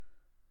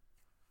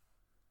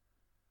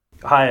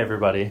Hi,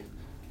 everybody.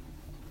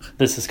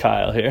 This is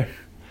Kyle here.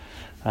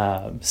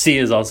 C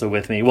is also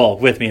with me. Well,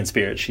 with me in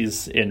spirit.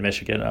 She's in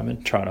Michigan. I'm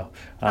in Toronto.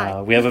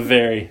 We have a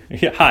very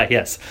hi.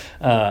 Yes,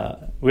 we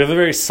have a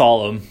very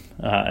solemn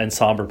and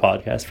somber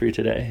podcast for you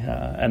today,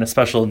 and a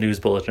special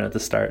news bulletin at the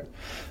start.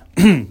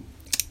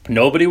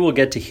 Nobody will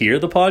get to hear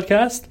the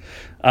podcast.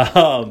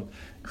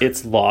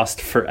 It's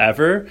lost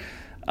forever.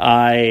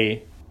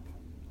 I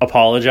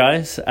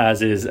apologize,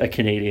 as is a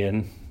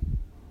Canadian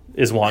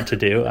is wont to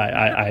do.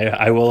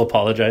 I will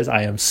apologize.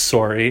 I am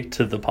sorry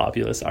to the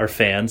populace, our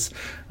fans.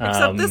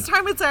 Except this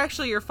time it's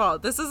actually your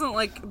fault. This isn't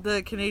like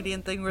the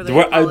Canadian thing where they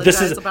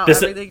apologize about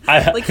everything.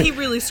 Like, he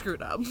really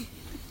screwed up.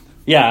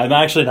 Yeah, I'm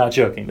actually not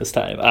joking this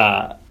time.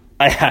 I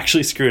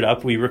actually screwed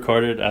up. We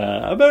recorded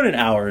about an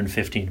hour and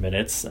 15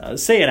 minutes.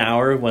 Say an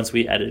hour once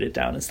we edit it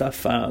down and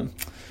stuff.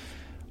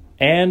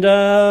 And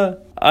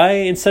I,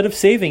 instead of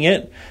saving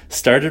it,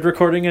 started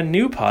recording a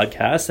new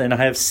podcast, and I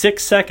have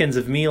 6 seconds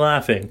of me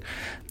laughing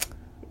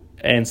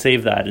and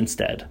save that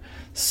instead.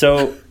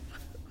 So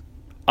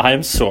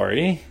I'm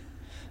sorry.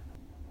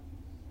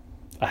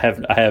 I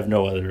have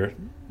no other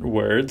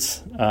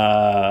words.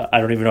 I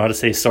don't even know how to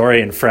say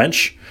sorry in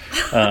French.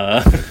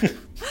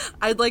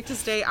 I'd like to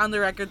stay on the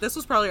record. This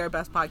was probably our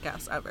best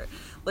podcast ever.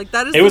 Like,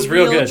 that is the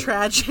real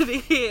tragedy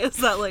is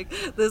that, like,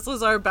 this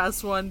was our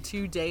best one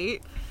to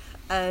date.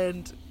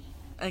 And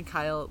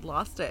Kyle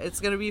lost it. It's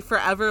going to be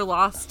forever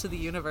lost to the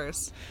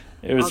universe.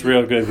 It was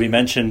real good. We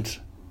mentioned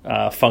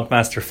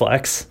Funkmaster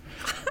Flex.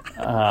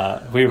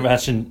 We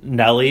mentioned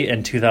Nelly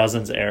and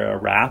 2000s era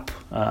rap.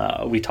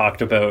 We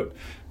talked about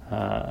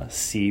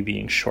C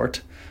being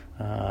short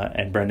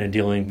and Brendan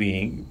Dillon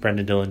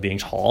being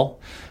tall.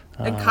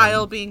 And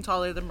Kyle being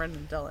taller than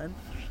Brendan Dillon.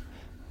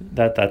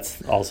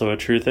 That's also a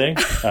true thing.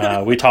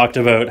 We talked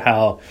about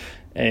how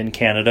in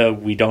Canada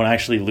we don't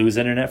actually lose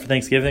internet for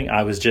Thanksgiving.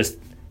 I was just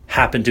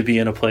happened to be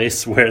in a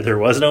place where there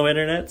was no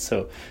internet,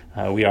 so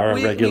we are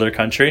a regular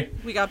country.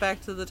 We got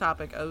back to the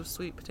topic of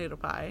sweet potato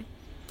pie.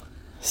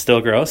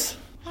 Still gross.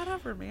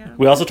 Whatever, man.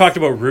 We also talked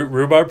about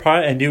rhubarb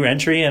pie, a new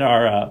entry in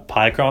our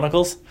pie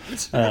chronicles.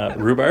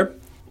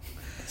 Rhubarb.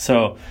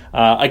 So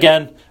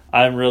again,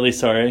 I'm really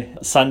sorry.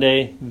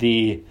 Sunday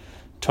the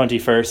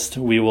 21st,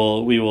 we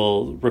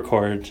will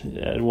record.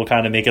 We'll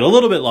kind of make it a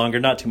little bit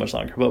longer, not too much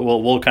longer, but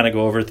we'll kind of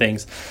go over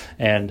things.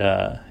 And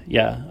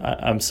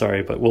I'm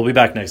sorry, but we'll be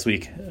back next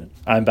week.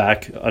 I'm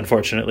back,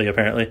 unfortunately,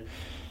 apparently.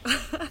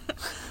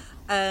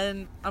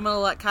 And I'm gonna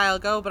let Kyle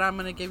go, but I'm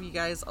gonna give you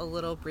guys a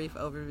little brief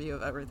overview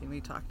of everything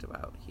we talked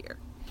about here.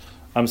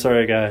 I'm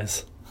sorry,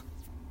 guys.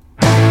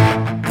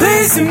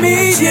 Pleased to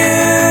meet you.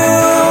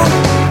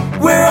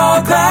 We're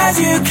all glad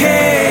you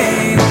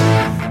came.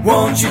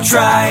 Won't you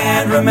try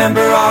and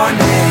remember our name?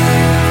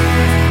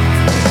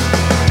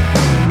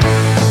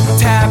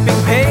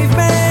 Tapping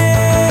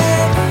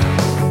pavement,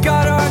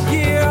 got our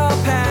gear all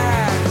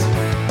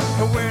packed,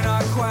 but we're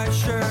not quite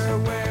sure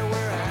where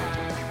we're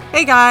at.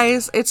 Hey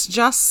guys, it's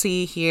just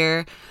C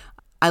here.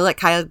 I let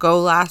Kyle go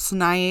last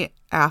night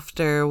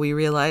after we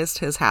realized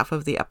his half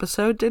of the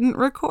episode didn't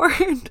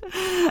record.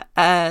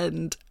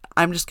 And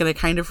I'm just going to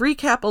kind of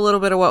recap a little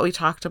bit of what we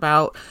talked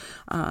about.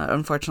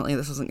 Unfortunately,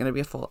 this isn't going to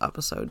be a full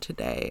episode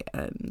today,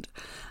 and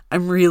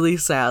I'm really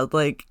sad.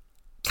 Like,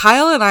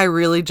 Kyle and I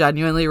really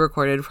genuinely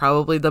recorded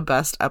probably the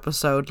best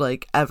episode,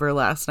 like, ever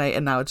last night,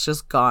 and now it's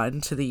just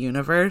gone to the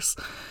universe,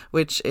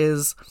 which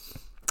is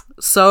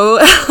so,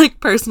 like,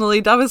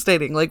 personally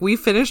devastating. Like, we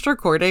finished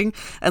recording,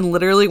 and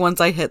literally once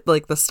I hit,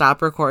 like, the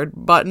stop record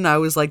button, I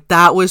was like,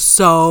 that was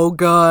so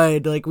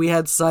good. Like, we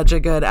had such a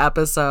good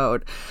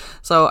episode.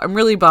 So I'm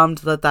really bummed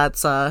that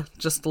that's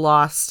just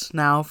lost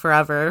now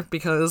forever,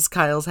 because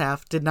Kyle's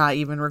half did not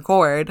even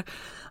record.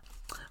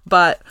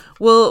 But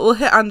we'll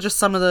hit on just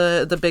some of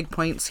the big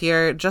points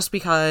here, just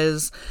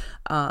because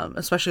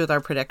especially with our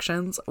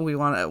predictions, we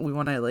want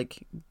to like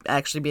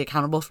actually be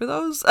accountable for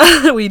those.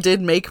 We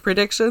did make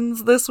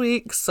predictions this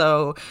week,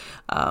 so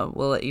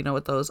we'll let you know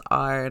what those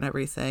are and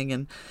everything,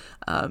 and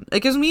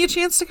it gives me a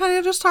chance to kind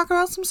of just talk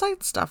about some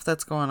site stuff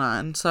that's going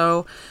on.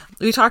 So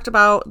we talked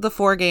about the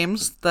 4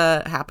 games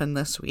that happened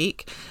this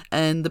week,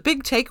 and the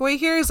big takeaway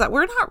here is that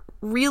we're not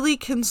really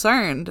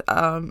concerned.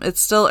 It's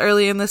still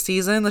early in the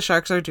season. The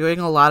Sharks are doing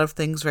a lot of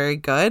things very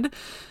good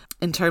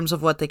in terms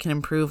of what they can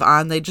improve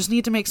on. They just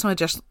need to make some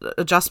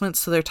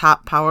adjustments to their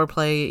top power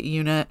play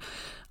unit.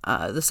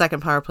 The second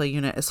power play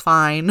unit is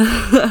fine.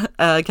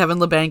 Kevin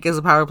Labanc is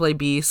a power play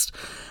beast,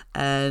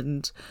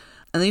 and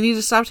they need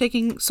to stop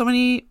taking so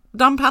many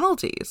dumb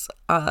penalties.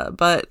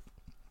 But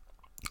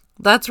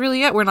that's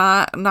really it. We're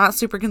not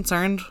super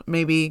concerned.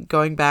 Maybe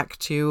going back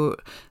to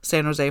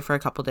San Jose for a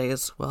couple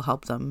days will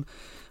help them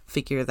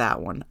figure that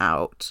one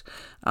out.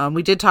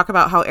 We did talk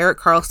about how Erik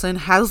Karlsson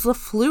has the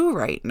flu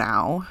right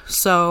now,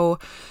 so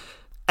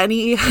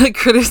any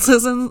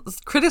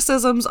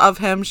criticisms of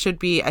him should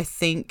be, I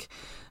think,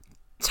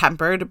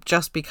 tempered,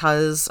 just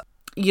because,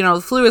 you know,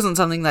 the flu isn't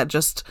something that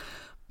just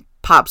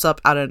pops up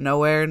out of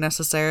nowhere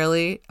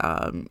necessarily.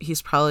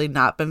 He's probably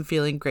not been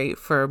feeling great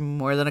for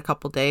more than a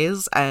couple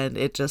days, and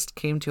it just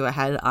came to a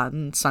head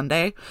on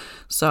Sunday.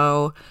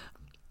 So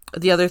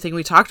the other thing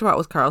we talked about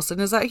with Karlsson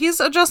is that he's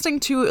adjusting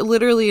to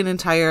literally an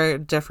entire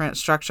different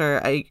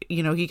structure.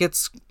 He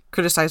gets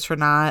criticized for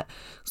not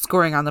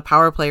scoring on the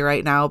power play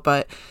right now,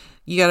 but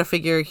you got to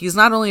figure he's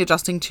not only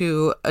adjusting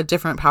to a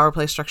different power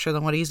play structure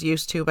than what he's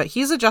used to, but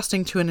he's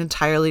adjusting to an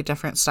entirely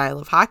different style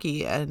of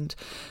hockey. And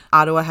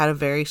Ottawa had a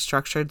very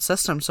structured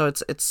system, so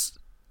it's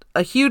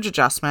a huge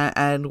adjustment.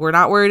 And we're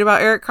not worried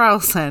about Erik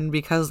Karlsson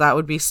because that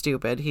would be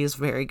stupid. He's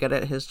very good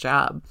at his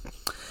job.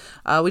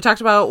 We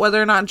talked about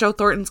whether or not Joe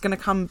Thornton's going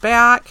to come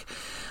back.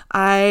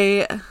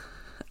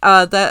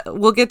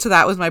 We'll get to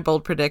that with my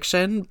bold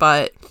prediction,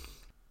 but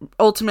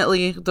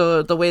ultimately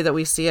the way that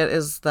we see it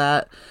is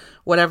that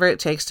whatever it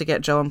takes to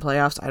get Joe in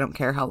playoffs, I don't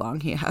care how long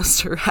he has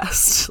to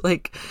rest.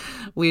 Like,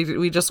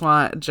 we just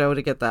want Joe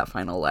to get that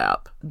final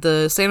lap.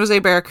 The San Jose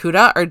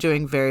Barracuda are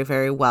doing very,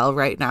 very well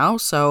right now.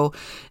 So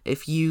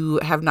if you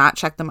have not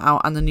checked them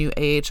out on the new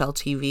AHL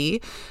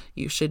TV,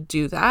 you should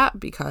do that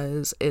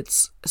because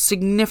it's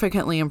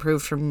significantly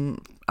improved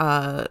from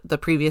the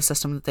previous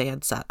system that they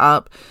had set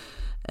up.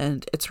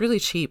 And it's really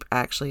cheap,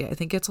 actually. I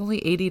think it's only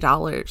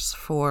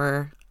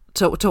 $80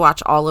 to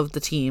watch all of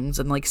the teams,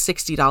 and like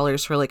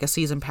 $60 for like a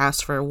season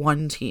pass for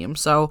one team.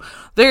 So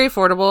very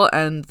affordable,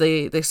 and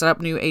they set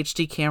up new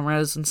HD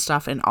cameras and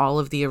stuff in all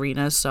of the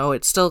arenas. So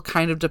it still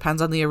kind of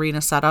depends on the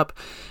arena setup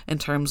in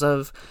terms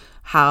of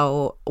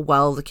how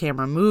well the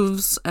camera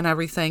moves and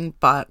everything,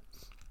 but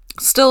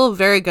still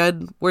very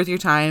good, worth your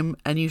time,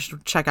 and you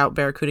should check out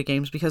Barracuda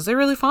games because they're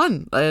really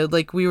fun.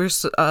 We were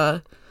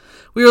a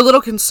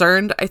little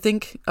concerned, I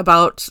think,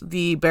 about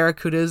the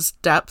Barracuda's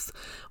depth,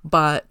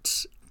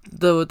 but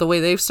the way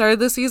they've started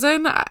this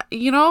season,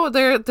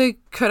 they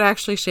could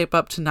actually shape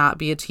up to not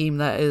be a team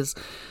that is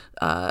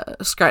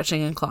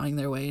scratching and clawing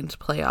their way into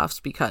playoffs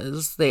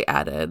because they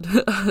added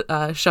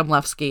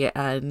Shumlevsky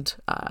and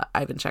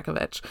Ivan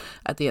Chekovich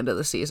at the end of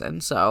the season.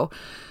 So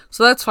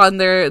that's fun.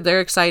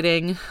 They're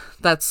exciting.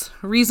 That's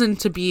reason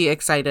to be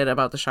excited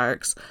about the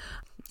Sharks.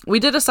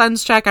 We did a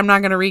Sens check. I'm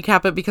not going to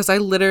recap it because I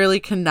literally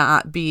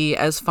cannot be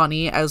as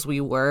funny as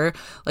we were.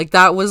 Like,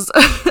 that was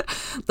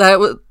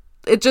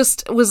it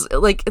just was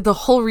like the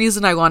whole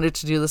reason I wanted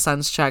to do the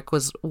Sens check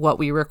was what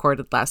we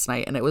recorded last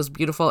night, and it was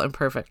beautiful and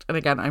perfect. And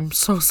again, I'm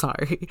so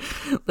sorry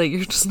that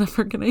you're just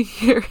never gonna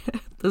hear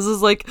it. This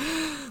is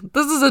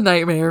a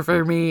nightmare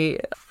for me.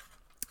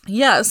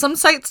 Yeah, some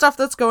site stuff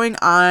that's going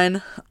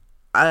on.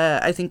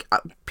 I think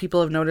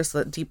people have noticed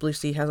that Deep Blue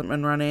Sea hasn't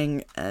been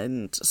running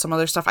and some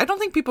other stuff. I don't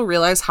think people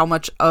realize how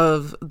much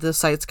of the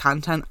site's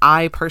content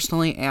I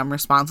personally am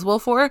responsible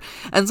for.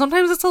 And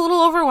sometimes it's a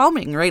little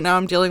overwhelming. Right now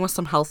I'm dealing with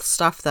some health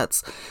stuff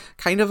that's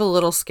kind of a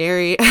little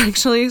scary,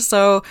 actually.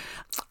 So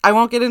I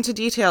won't get into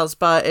details,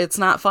 but it's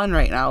not fun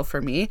right now for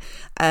me.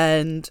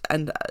 And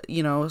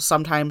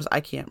sometimes I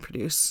can't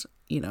produce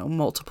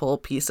multiple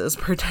pieces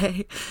per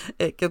day.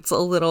 It gets a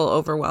little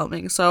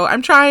overwhelming. So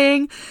I'm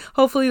trying.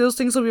 Hopefully those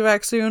things will be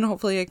back soon.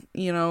 Hopefully,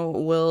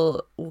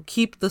 we'll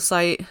keep the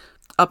site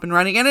up and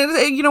running.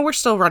 And we're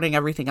still running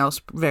everything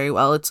else very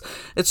well. It's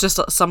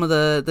just some of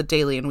the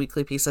daily and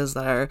weekly pieces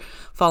that are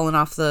falling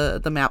off the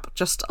map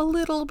just a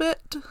little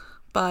bit,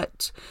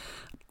 but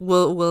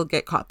we'll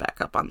get caught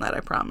back up on that, I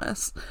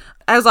promise.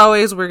 As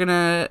always, we're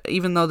gonna,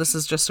 even though this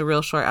is just a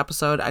real short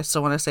episode, I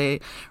still want to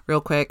say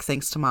real quick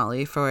thanks to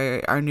Molly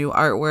for our new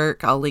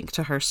artwork. I'll link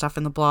to her stuff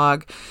in the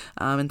blog,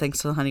 and thanks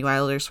to the Honey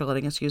Wilders for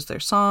letting us use their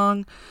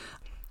song.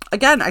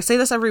 Again, I say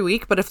this every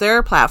week, but if there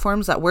are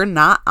platforms that we're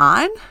not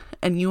on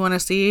and you want to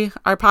see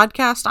our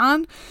podcast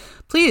on,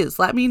 please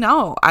let me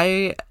know.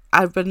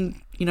 I've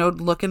been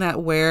looking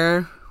at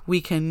where we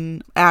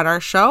can add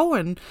our show,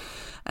 and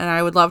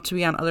I would love to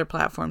be on other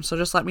platforms. So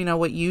just let me know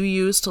what you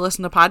use to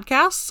listen to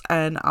podcasts,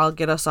 and I'll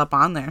get us up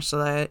on there so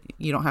that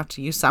you don't have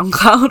to use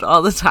SoundCloud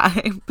all the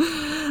time.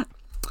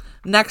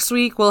 Next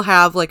week, we'll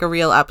have like a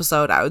real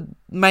episode.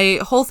 My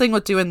whole thing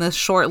with doing this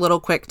short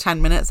little quick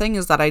 10-minute thing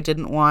is that I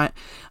didn't want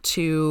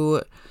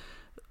to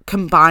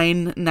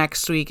combine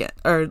next week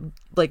or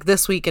like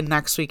this week and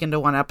next week into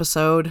one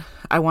episode.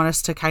 I want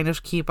us to kind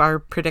of keep our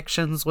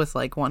predictions with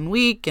like 1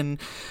 week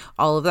and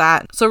all of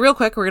that. So real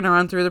quick, we're going to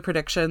run through the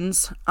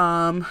predictions.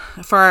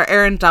 For our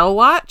Aaron Dell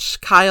watch,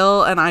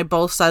 Kyle and I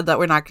both said that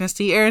we're not going to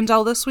see Aaron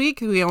Dell this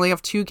week. We only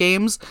have 2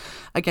 games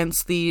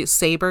against the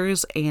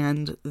Sabres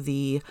and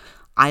the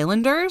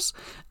Islanders,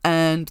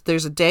 and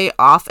there's a day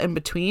off in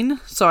between.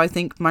 So I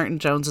think Martin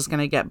Jones is going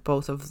to get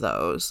both of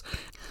those.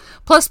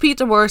 Plus, Pete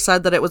DeBoer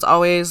said that it was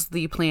always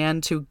the plan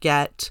to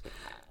get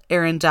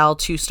Aaron Dell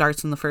 2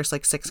 starts in the first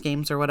 6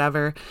 games or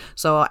whatever.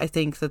 So I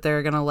think that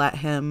they're going to let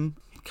him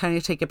kind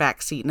of take a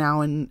back seat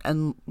now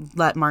and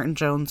let Martin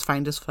Jones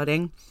find his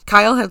footing.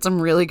 Kyle had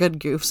some really good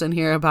goofs in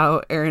here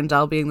about Aaron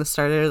Dell being the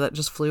starter that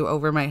just flew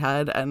over my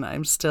head, and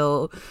I'm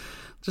still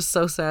just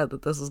so sad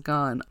that this is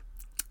gone.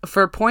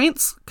 For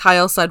points,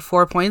 Kyle said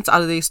 4 points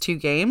out of these 2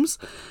 games.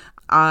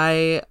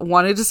 I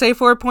wanted to say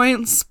 4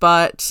 points,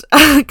 but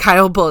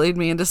Kyle bullied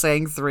me into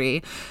saying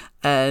 3.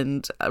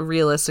 And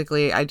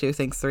realistically, I do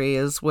think 3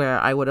 is where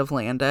I would have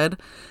landed.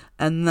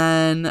 And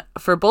then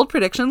for bold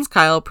predictions,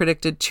 Kyle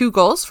predicted 2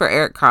 goals for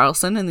Erik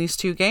Karlsson in these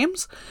 2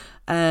 games.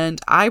 and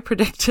I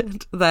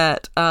predicted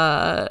that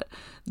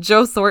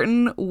Joe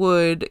Thornton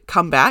would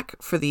come back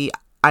for the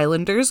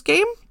Islanders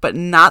game, but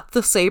not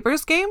the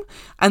Sabres game,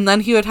 and then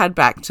he would head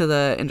back to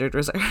the injured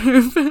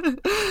reserve.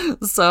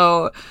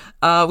 So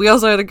we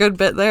also had a good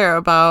bit there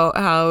about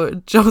how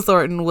Joe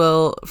Thornton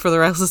will, for the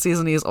rest of the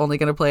season, he's only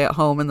going to play at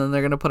home, and then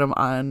they're going to put him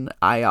on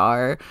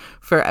IR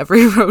for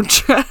every road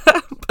trip.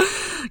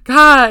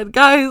 God,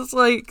 guys,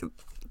 like,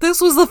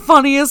 this was the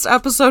funniest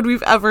episode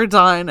we've ever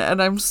done,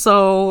 and I'm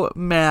so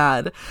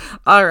mad.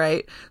 All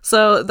right,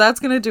 so that's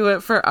going to do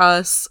it for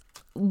us.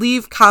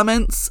 Leave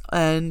comments,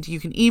 and you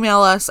can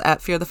email us at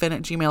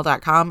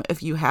fearthefin@gmail.com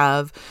if you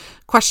have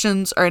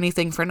questions or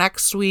anything for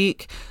next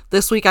week.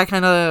 This week I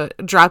kind of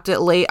dropped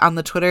it late on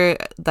the Twitter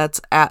that's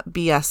at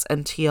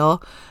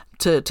BSNTL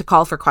to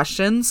call for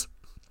questions.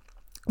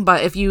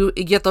 But if you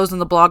get those in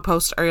the blog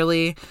post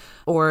early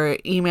or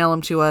email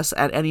them to us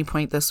at any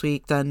point this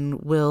week, then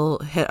we'll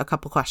hit a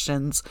couple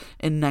questions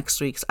in next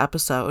week's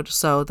episode.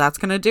 So that's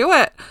going to do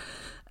it.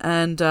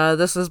 And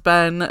this has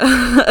been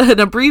an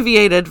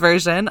abbreviated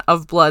version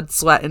of Blood,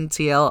 Sweat, and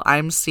Teal.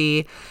 I'm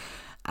C,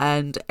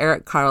 and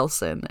Eric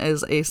Carlson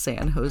is a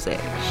San Jose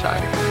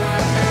Shark.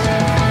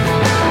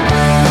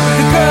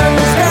 The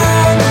curtain's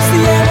down, it's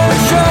the end of the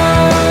show.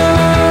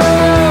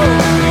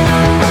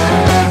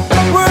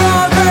 We're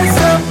all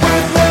dressed up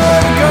with nowhere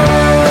to go.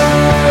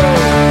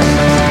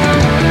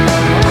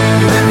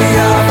 You lit me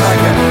up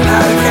like a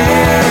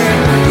hurricane.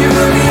 You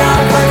lit me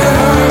up like a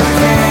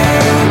hurricane.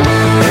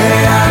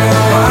 Hey, I know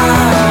I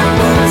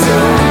was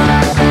yours.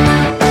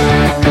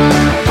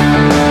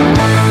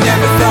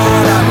 Never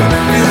thought I would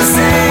feel the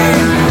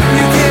same.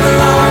 You came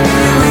along and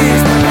you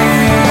eased my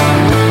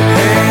pain.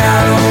 Hey, I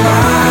know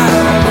I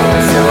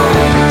was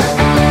yours.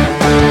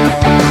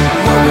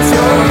 What was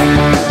yours?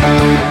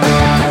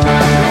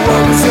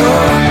 What was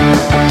yours?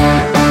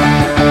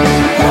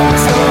 What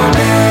was your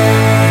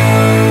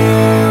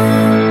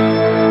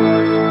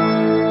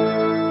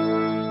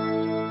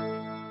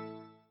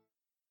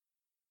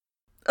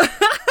I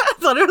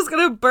thought I was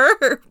going to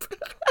burp.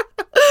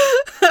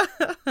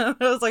 I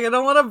was like, I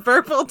don't want to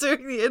burp while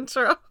doing the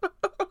intro.